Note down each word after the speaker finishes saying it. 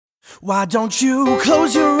Why don't you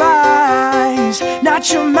close your eyes,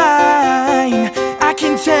 not your mind? I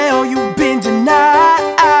can tell you've been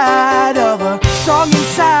denied of a song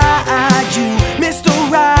inside you. Missed the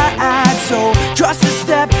ride, so trust a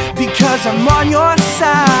step because I'm on your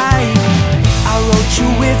side. I wrote you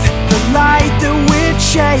with the light that we're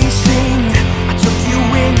chasing. I took you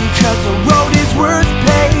in cause the road is worth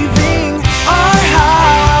paving. Our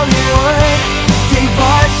Hollywood gave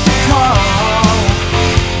us a call.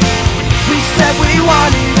 We said we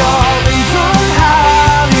want it all, and on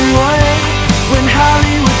Hollywood, when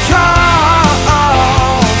Hollywood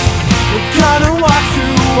calls, we're gonna walk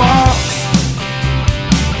through walls.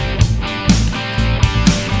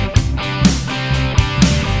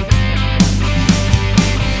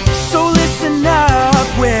 So listen up,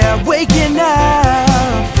 we're waking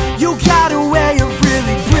up. You got a way of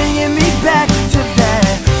really bringing me back to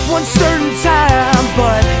that one certain time,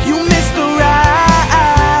 but you missed the ride,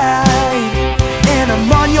 and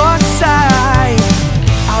I'm on your side.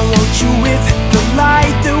 I wrote you with the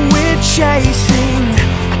light that we're chasing.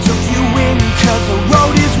 I took you in cause the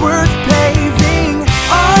road is worth paving.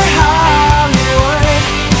 Our Hollywood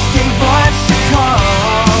gave us a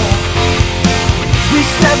call. We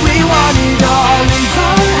said we want it all, and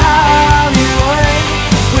on Hollywood,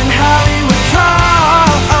 when Hollywood calls,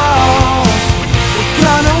 we're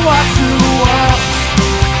gonna walk through walls.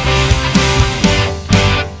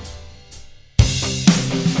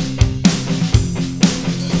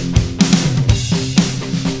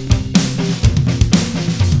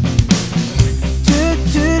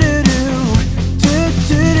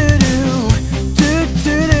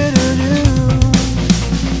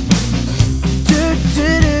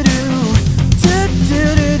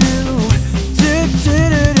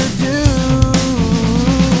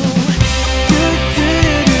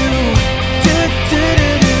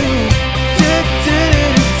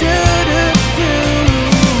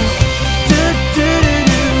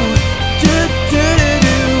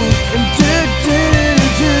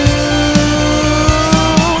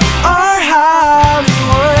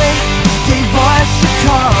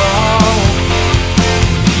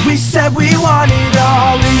 We said we want it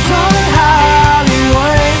all, and on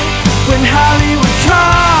Hollywood, when Hollywood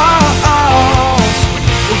calls,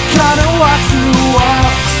 we're gonna walk through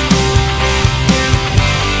walls.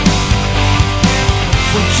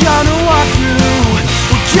 We're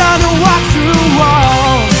gonna walk through